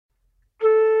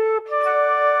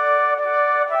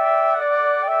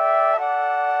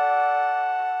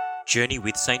Journey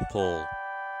with St. Paul,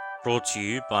 brought to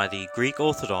you by the Greek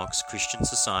Orthodox Christian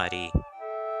Society.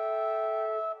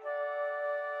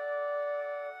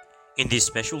 In this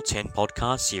special 10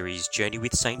 podcast series, Journey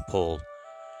with St. Paul,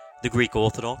 the Greek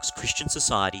Orthodox Christian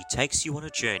Society takes you on a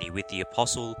journey with the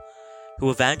Apostle who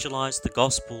evangelized the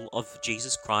gospel of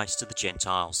Jesus Christ to the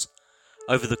Gentiles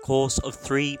over the course of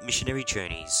 3 missionary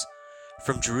journeys,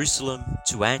 from Jerusalem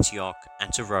to Antioch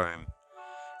and to Rome.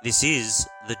 This is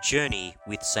the Journey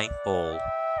with St. Paul.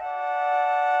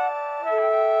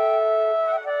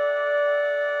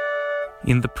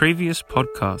 In the previous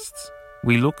podcasts,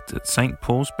 we looked at St.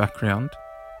 Paul's background,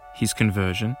 his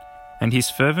conversion, and his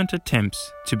fervent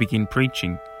attempts to begin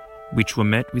preaching, which were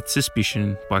met with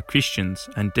suspicion by Christians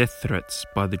and death threats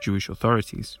by the Jewish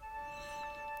authorities.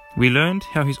 We learned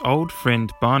how his old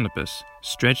friend Barnabas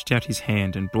stretched out his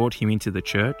hand and brought him into the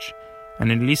church and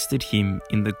enlisted him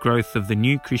in the growth of the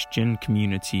new Christian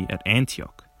community at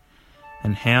Antioch,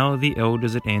 and how the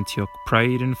elders at Antioch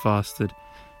prayed and fasted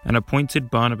and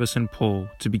appointed Barnabas and Paul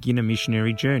to begin a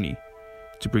missionary journey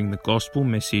to bring the gospel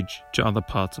message to other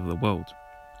parts of the world.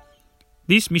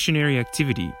 This missionary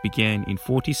activity began in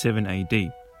 47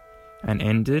 AD and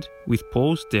ended with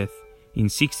Paul's death in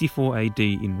 64 AD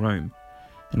in Rome,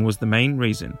 and was the main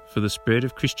reason for the spread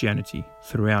of Christianity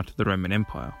throughout the Roman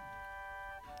Empire.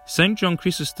 St. John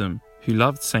Chrysostom, who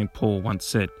loved St. Paul, once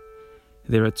said,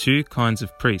 "There are 2 kinds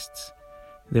of priests.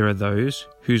 There are those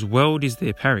whose world is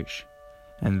their parish,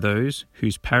 and those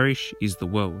whose parish is the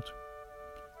world."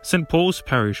 St. Paul's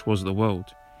parish was the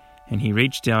world, and he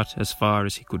reached out as far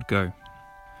as he could go.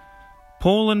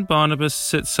 Paul and Barnabas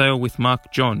set sail with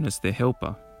Mark John as their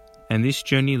helper, and this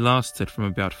journey lasted from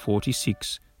about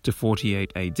 46 to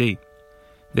 48 AD.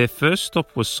 Their first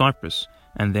stop was Cyprus,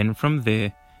 and then from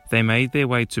there they made their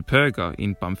way to Perga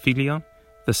in Pamphylia,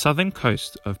 the southern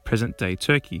coast of present-day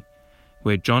Turkey,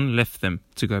 where John left them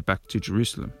to go back to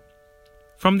Jerusalem.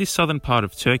 From this southern part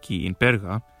of Turkey in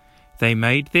Perga, they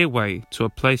made their way to a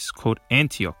place called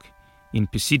Antioch in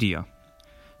Pisidia.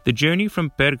 The journey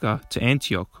from Perga to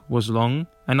Antioch was long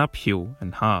and uphill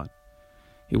and hard.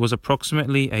 It was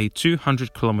approximately a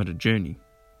 200-kilometre journey.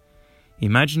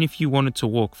 Imagine if you wanted to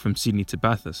walk from Sydney to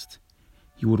Bathurst.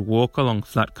 You would walk along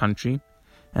flat country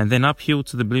and then uphill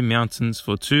to the Blue Mountains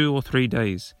for 2 or 3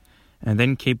 days, and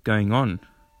then keep going on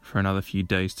for another few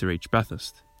days to reach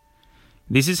Bathurst.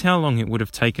 This is how long it would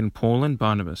have taken Paul and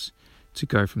Barnabas to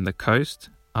go from the coast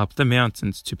up the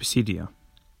mountains to Pisidia.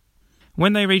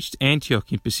 When they reached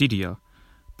Antioch in Pisidia,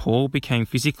 Paul became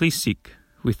physically sick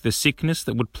with the sickness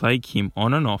that would plague him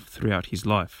on and off throughout his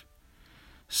life.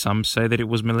 Some say that it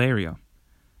was malaria.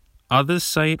 Others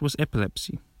say it was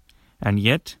epilepsy. And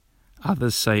yet,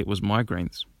 others say it was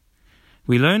migraines.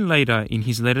 We learn later in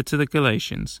his letter to the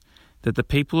Galatians that the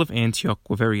people of Antioch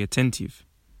were very attentive.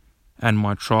 "And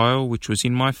my trial which was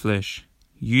in my flesh,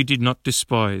 you did not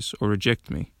despise or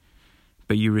reject me,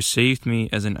 but you received me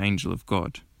as an angel of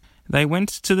God." They went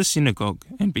to the synagogue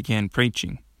and began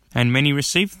preaching, and many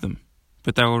received them,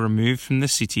 but they were removed from the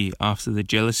city after the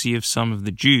jealousy of some of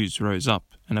the Jews rose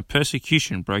up, and a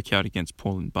persecution broke out against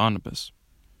Paul and Barnabas.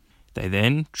 They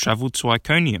then travelled to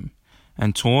Iconium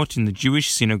and taught in the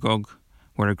Jewish synagogue,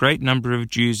 where a great number of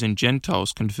Jews and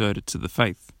Gentiles converted to the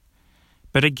faith.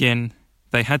 But again,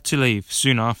 they had to leave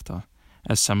soon after,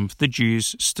 as some of the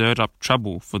Jews stirred up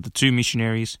trouble for the 2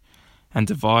 missionaries and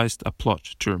devised a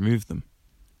plot to remove them.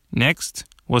 Next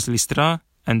was Lystra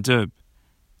and Derbe,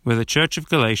 where the Church of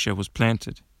Galatia was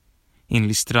planted. In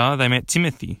Lystra they met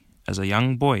Timothy as a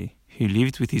young boy who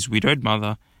lived with his widowed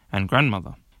mother and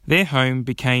grandmother. Their home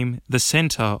became the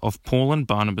centre of Paul and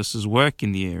Barnabas' work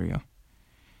in the area.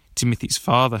 Timothy's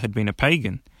father had been a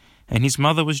pagan, and his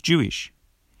mother was Jewish.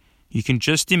 You can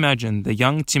just imagine the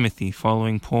young Timothy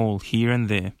following Paul here and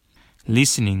there,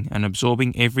 listening and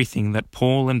absorbing everything that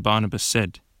Paul and Barnabas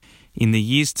said. In the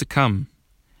years to come,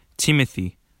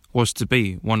 Timothy was to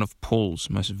be one of Paul's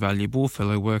most valuable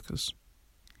fellow workers.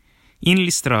 In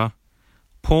Lystra,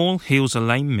 Paul heals a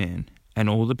lame man, and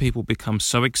all the people become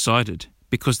so excited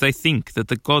because they think that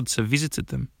the gods have visited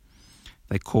them.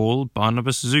 They call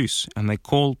Barnabas Zeus, and they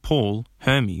call Paul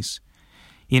Hermes.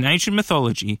 In ancient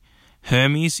mythology,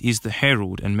 Hermes is the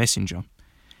herald and messenger.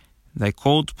 They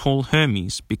called Paul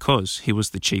Hermes because he was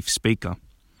the chief speaker.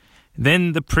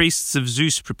 Then the priests of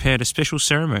Zeus prepared a special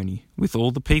ceremony with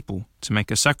all the people to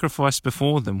make a sacrifice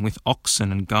before them with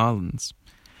oxen and garlands.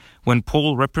 When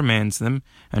Paul reprimands them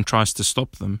and tries to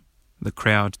stop them, the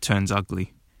crowd turns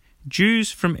ugly.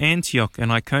 Jews from Antioch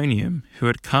and Iconium, who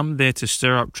had come there to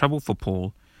stir up trouble for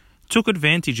Paul, took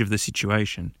advantage of the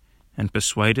situation and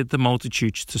persuaded the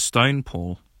multitudes to stone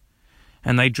Paul.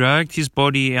 And they dragged his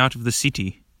body out of the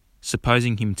city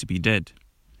supposing him to be dead.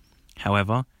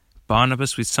 However,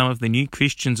 Barnabas with some of the new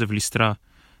Christians of Lystra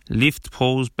lift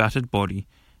Paul's battered body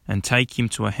and take him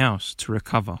to a house to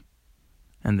recover.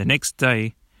 And the next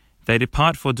day they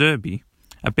depart for Derbe,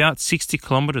 about 60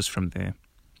 kilometres from there.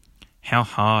 How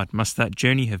hard must that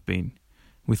journey have been,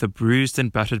 with a bruised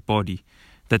and battered body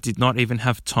that did not even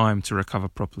have time to recover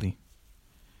properly.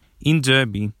 In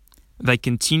Derbe, they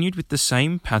continued with the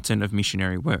same pattern of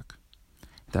missionary work.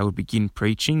 They would begin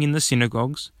preaching in the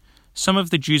synagogues. Some of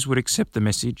the Jews would accept the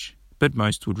message, but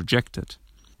most would reject it.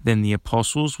 Then the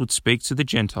apostles would speak to the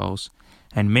Gentiles,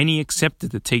 and many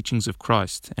accepted the teachings of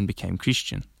Christ and became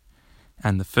Christian.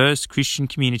 And the first Christian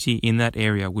community in that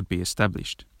area would be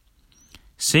established.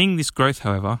 Seeing this growth,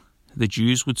 however, the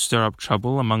Jews would stir up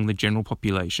trouble among the general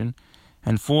population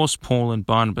and force Paul and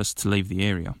Barnabas to leave the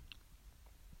area.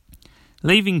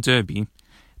 Leaving Derbe,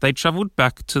 they travelled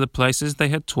back to the places they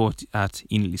had taught at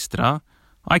in Lystra,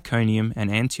 Iconium and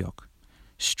Antioch,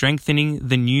 strengthening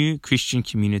the new Christian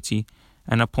community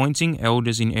and appointing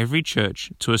elders in every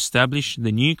church to establish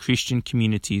the new Christian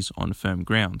communities on firm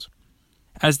ground.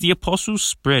 As the apostles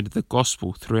spread the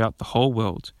gospel throughout the whole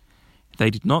world, they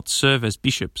did not serve as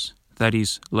bishops, that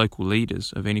is, local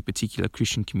leaders of any particular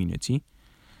Christian community,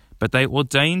 but they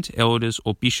ordained elders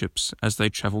or bishops as they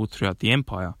travelled throughout the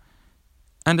empire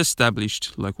and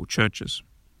established local churches.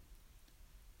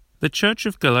 The Church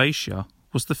of Galatia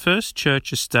was the first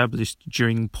church established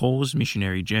during Paul's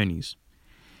missionary journeys.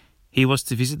 He was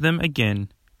to visit them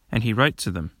again, and he wrote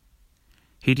to them.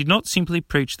 He did not simply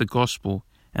preach the gospel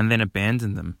and then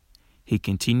abandon them. He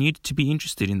continued to be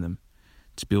interested in them,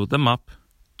 to build them up,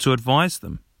 to advise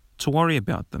them, to worry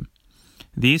about them.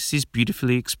 This is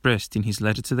beautifully expressed in his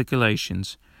letter to the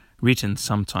Galatians, written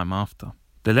some time after.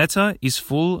 The letter is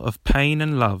full of pain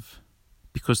and love,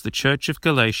 because the church of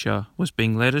Galatia was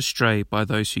being led astray by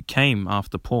those who came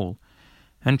after Paul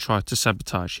and tried to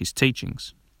sabotage his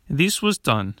teachings. This was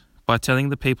done by telling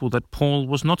the people that Paul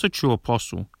was not a true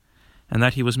apostle and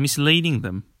that he was misleading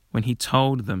them when he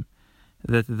told them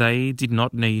that they did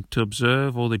not need to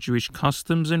observe all the Jewish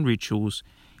customs and rituals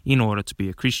in order to be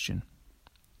a Christian.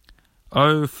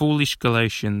 "O foolish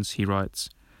Galatians," he writes,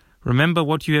 "remember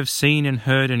what you have seen and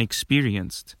heard and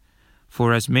experienced.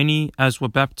 For as many as were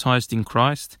baptized in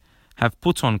Christ have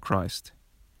put on Christ."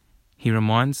 He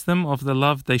reminds them of the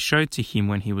love they showed to him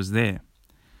when he was there.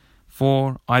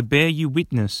 "For I bear you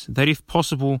witness that if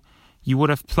possible you would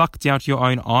have plucked out your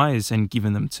own eyes and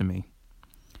given them to me."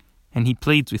 And he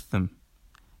pleads with them,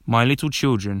 "My little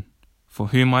children, for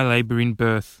whom I labour in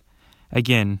birth,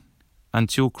 again,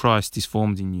 until Christ is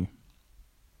formed in you."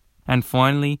 And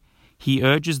finally, he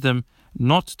urges them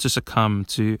not to succumb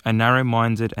to a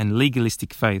narrow-minded and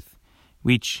legalistic faith,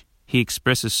 which he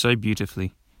expresses so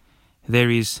beautifully. "There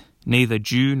is neither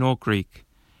Jew nor Greek,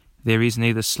 there is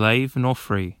neither slave nor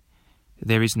free,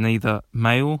 there is neither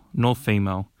male nor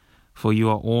female, for you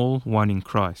are all one in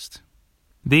Christ."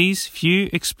 These few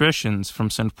expressions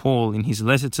from St. Paul in his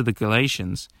letter to the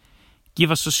Galatians give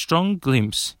us a strong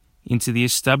glimpse into the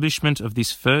establishment of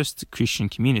this first Christian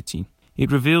community.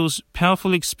 It reveals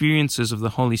powerful experiences of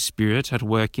the Holy Spirit at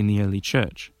work in the early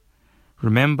church.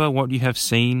 Remember what you have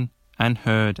seen and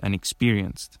heard and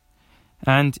experienced.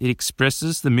 And it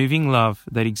expresses the moving love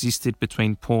that existed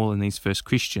between Paul and these first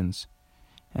Christians.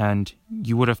 And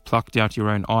you would have plucked out your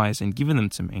own eyes and given them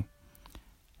to me.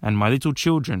 And my little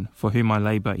children, for whom I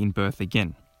labour in birth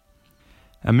again.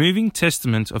 A moving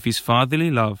testament of his fatherly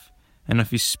love and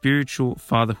of his spiritual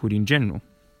fatherhood in general.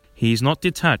 He is not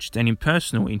detached and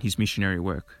impersonal in his missionary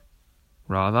work.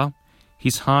 Rather,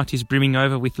 his heart is brimming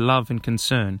over with love and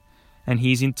concern, and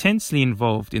he is intensely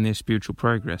involved in their spiritual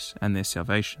progress and their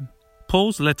salvation.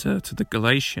 Paul's letter to the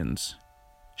Galatians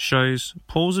shows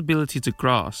Paul's ability to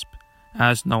grasp,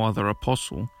 as no other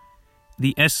apostle,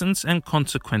 the essence and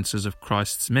consequences of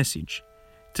Christ's message,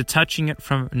 detaching it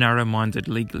from narrow-minded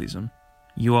legalism.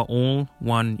 You are all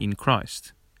one in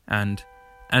Christ, and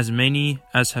as many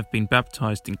as have been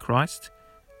baptized in Christ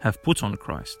have put on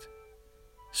Christ.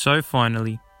 So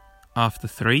finally, after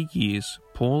 3 years,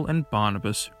 Paul and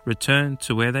Barnabas returned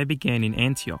to where they began in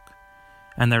Antioch,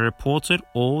 and they reported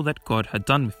all that God had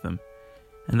done with them,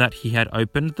 and that he had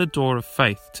opened the door of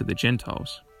faith to the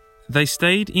Gentiles. They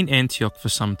stayed in Antioch for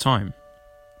some time,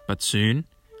 but soon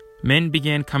men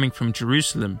began coming from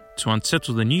Jerusalem to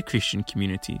unsettle the new Christian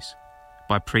communities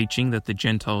by preaching that the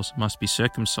Gentiles must be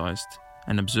circumcised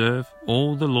and observe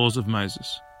all the laws of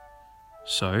Moses.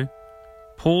 So,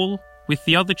 Paul, with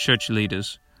the other church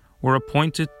leaders, were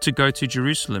appointed to go to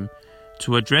Jerusalem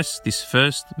to address this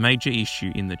first major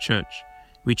issue in the church,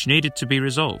 which needed to be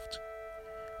resolved.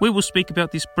 We will speak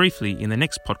about this briefly in the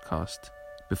next podcast,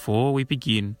 before we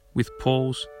begin with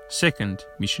Paul's second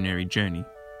missionary journey.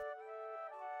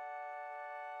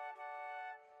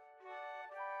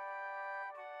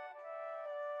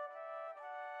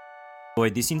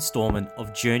 Enjoyed this installment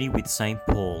of Journey with St.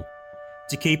 Paul.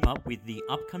 To keep up with the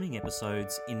upcoming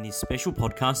episodes in this special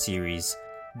podcast series,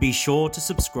 be sure to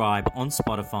subscribe on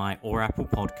Spotify or Apple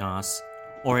Podcasts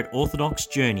or at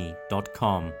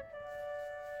orthodoxjourney.com.